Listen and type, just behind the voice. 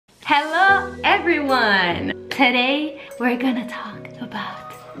Hello everyone! Today we're gonna talk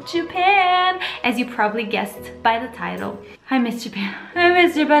about Japan. As you probably guessed by the title, I miss Japan. I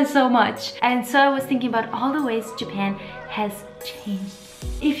miss Japan so much. And so I was thinking about all the ways Japan has changed.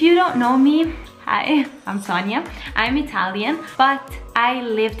 If you don't know me, hi, I'm Sonia. I'm Italian, but I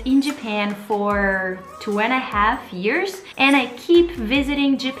lived in Japan for 2.5 years and I keep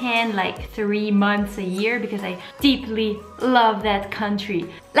visiting Japan like 3 months a year because I deeply love that country.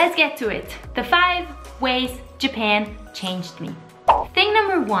 Let's get to it. The 5 ways Japan changed me. Thing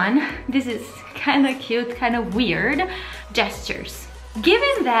number 1, this is kind of cute, kind of weird, gestures.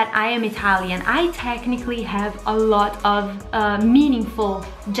 Given that I am Italian, I technically have a lot of meaningful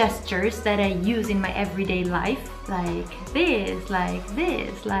gestures that I use in my everyday life, like this, like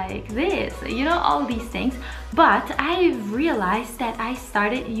this, like this, you know, all these things. But I've realized that I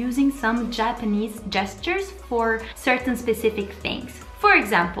started using some Japanese gestures for certain specific things. For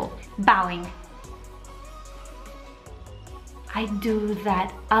example, bowing. I do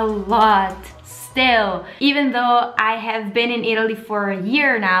that a lot still. Even though I have been in Italy for a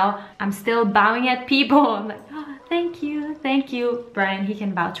year now, I'm still bowing at people. I'm like, oh, thank you, thank you. Brian, he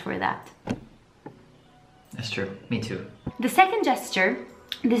can vouch for that. That's true, me too. The second gesture,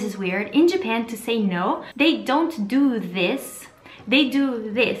 this is weird. In Japan, to say no, they don't do this, they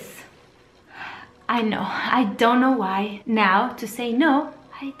do this. I know, I don't know why. Now, to say no,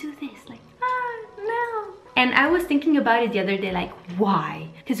 I do this, like, no. And I was thinking about it the other day, like, why?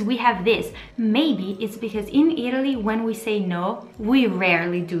 Because we have this. Maybe it's because in Italy, when we say no, we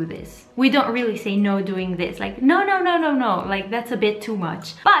rarely do this. We don't really say no doing this, like, no, no, no, no, no, like, that's a bit too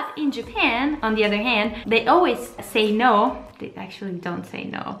much. But in Japan, on the other hand, they always say no. They actually don't say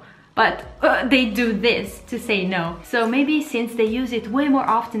no, but they do this to say no. So maybe since they use it way more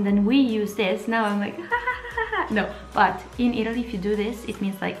often than we use this, now I'm like, ha, ha, ha, ha. No. But in Italy, if you do this, it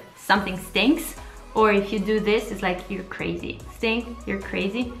means like something stinks. Or if you do this, it's like, you're crazy. Stink, you're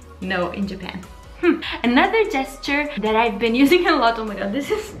crazy. No, in Japan. Another gesture that I've been using a lot, oh my god, this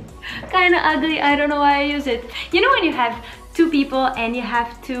is kind of ugly, I don't know why I use it. You know when you have 2 people and you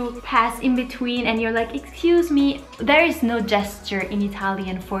have to pass in between and you're like, excuse me, there is no gesture in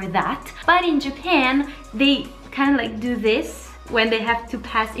Italian for that. But in Japan, they kind of like do this when they have to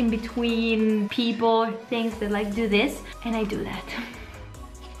pass in between people, things, they like do this, and I do that.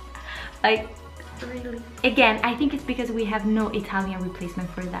 Like, really? Again, I think it's because we have no Italian replacement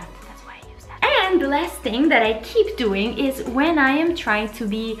for that. That's why I use that. And the last thing that I keep doing is when I am trying to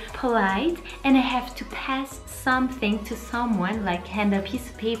be polite and I have to pass something to someone, like hand a piece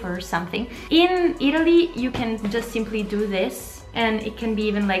of paper or something. In Italy, you can just simply do this, and it can be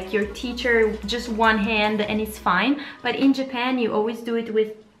even like your teacher, just one hand, and it's fine. But in Japan, you always do it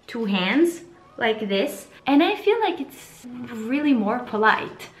with 2 hands, like this. And I feel like it's really more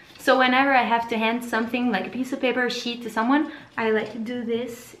polite. So whenever I have to hand something like a piece of paper or sheet to someone, I like to do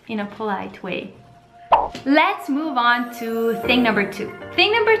this in a polite way. Let's move on to thing number 2.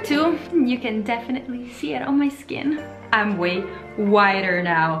 Thing number 2, you can definitely see it on my skin. I'm way whiter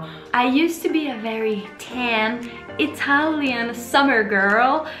now. I used to be a very tan Italian summer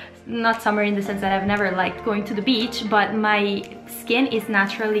girl. Not summer in the sense that I've never liked going to the beach, but my skin is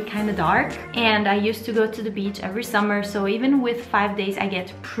naturally kind of dark and I used to go to the beach every summer, so even with 5 days I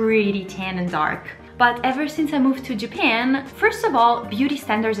get pretty tan and dark. But ever since I moved to Japan, first of all, beauty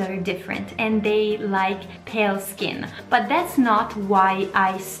standards are different and they like pale skin. But that's not why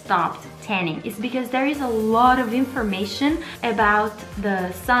I stopped tanning. It's because there is a lot of information about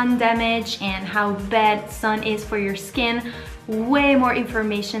the sun damage and how bad sun is for your skin. Way more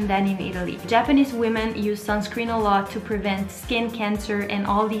information than in Italy. Japanese women use sunscreen a lot to prevent skin cancer and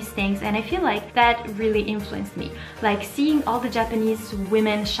all these things, and I feel like that really influenced me. Like seeing all the Japanese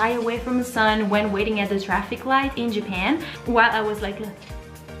women shy away from the sun when waiting at the traffic light in Japan, while I was like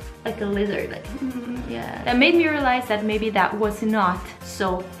a lizard, like yeah. That made me realize that maybe that was not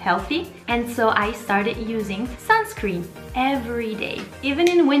so healthy, and so I started using sunscreen every day, even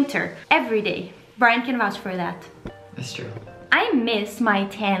in winter, every day. Brian can vouch for that. That's true. I miss my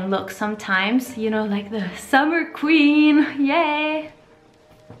tan look sometimes, you know, like the summer queen, yay!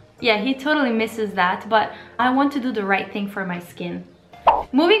 Yeah, he totally misses that, but I want to do the right thing for my skin.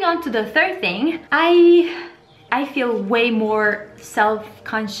 Moving on to the third thing, I feel way more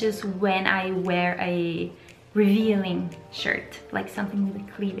self-conscious when I wear a revealing shirt, like something with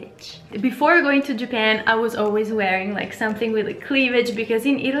a cleavage. Before going to Japan, I was always wearing like something with a cleavage because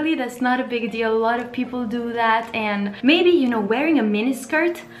in Italy that's not a big deal. A lot of people do that, and maybe, you know, wearing a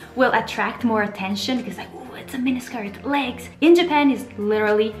miniskirt will attract more attention because like, oh, shorts, a miniskirt, legs. In Japan is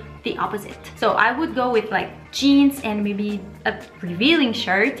literally the opposite. So I would go with like jeans and maybe a revealing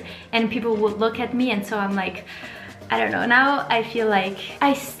shirt, and people would look at me, and so I'm like, I don't know, now I feel like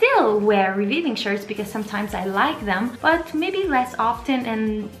I still wear revealing shirts because sometimes I like them, but maybe less often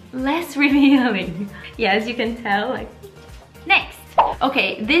and less revealing. Yeah, as you can tell, like, next.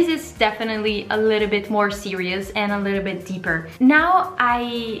 Okay, this is definitely a little bit more serious and a little bit deeper. Now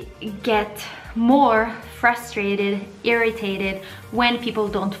I get more frustrated, irritated when people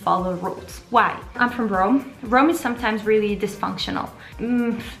don't follow rules. Why? I'm from Rome. Rome is sometimes really dysfunctional.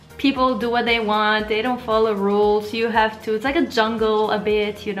 People do what they want, they don't follow rules, you have to, it's like a jungle a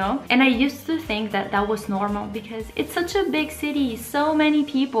bit, you know? And I used to think that that was normal because it's such a big city, so many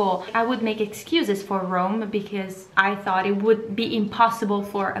people. I would make excuses for Rome because I thought it would be impossible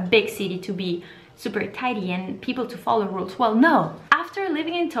for a big city to be super tidy and people to follow rules. Well, no. After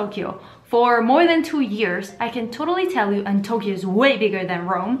living in Tokyo for more than 2 years, I can totally tell you, and Tokyo is way bigger than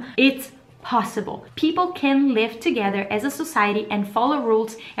Rome, it's possible. People can live together as a society and follow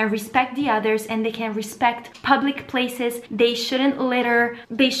rules and respect the others, and they can respect public places. They shouldn't litter,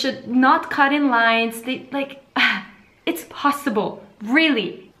 they should not cut in lines. They like it's possible,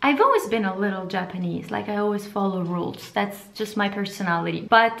 really. I've always been a little Japanese, like I always follow rules. That's just my personality.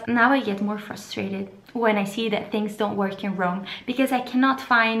 But now I get more frustrated when I see that things don't work in Rome because I cannot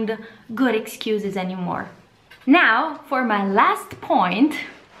find good excuses anymore. Now for my last point.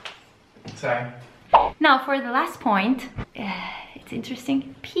 Sorry. Now for the last point, it's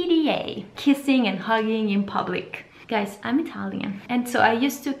interesting. PDA, kissing and hugging in public. Guys, I'm Italian, and so I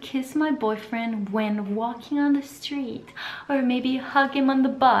used to kiss my boyfriend when walking on the street, or maybe hug him on the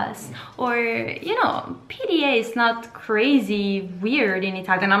bus, or, you know, PDA is not crazy weird in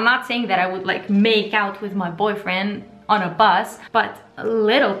Italian. I'm not saying that I would like make out with my boyfriend on a bus, but a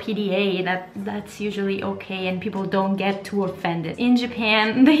little PDA, that's usually okay and people don't get too offended. In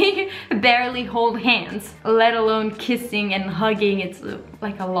Japan, they barely hold hands, let alone kissing and hugging. It's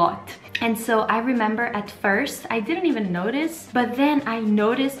like a lot. And so I remember at first I didn't even notice, but then I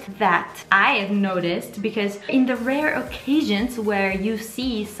noticed that I have noticed, because in the rare occasions where you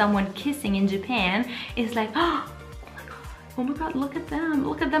see someone kissing in Japan, it's like, oh my god, look at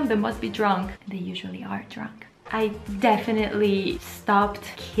them, they must be drunk. They usually are drunk. I definitely stopped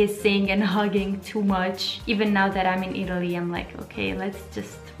kissing and hugging too much. Even now that I'm in Italy, I'm like, okay, let's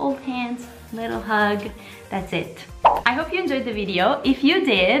just hold hands, little hug, that's it. I hope you enjoyed the video. If you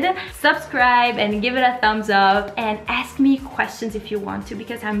did, subscribe and give it a thumbs up, and ask me questions if you want to,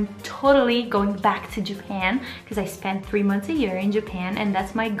 because I'm totally going back to Japan, because I spent 3 months a year in Japan, and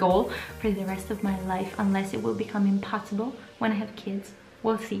that's my goal for the rest of my life, unless it will become impossible when I have kids.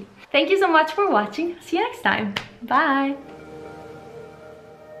 We'll see. Thank you so much for watching. See you next time. Bye.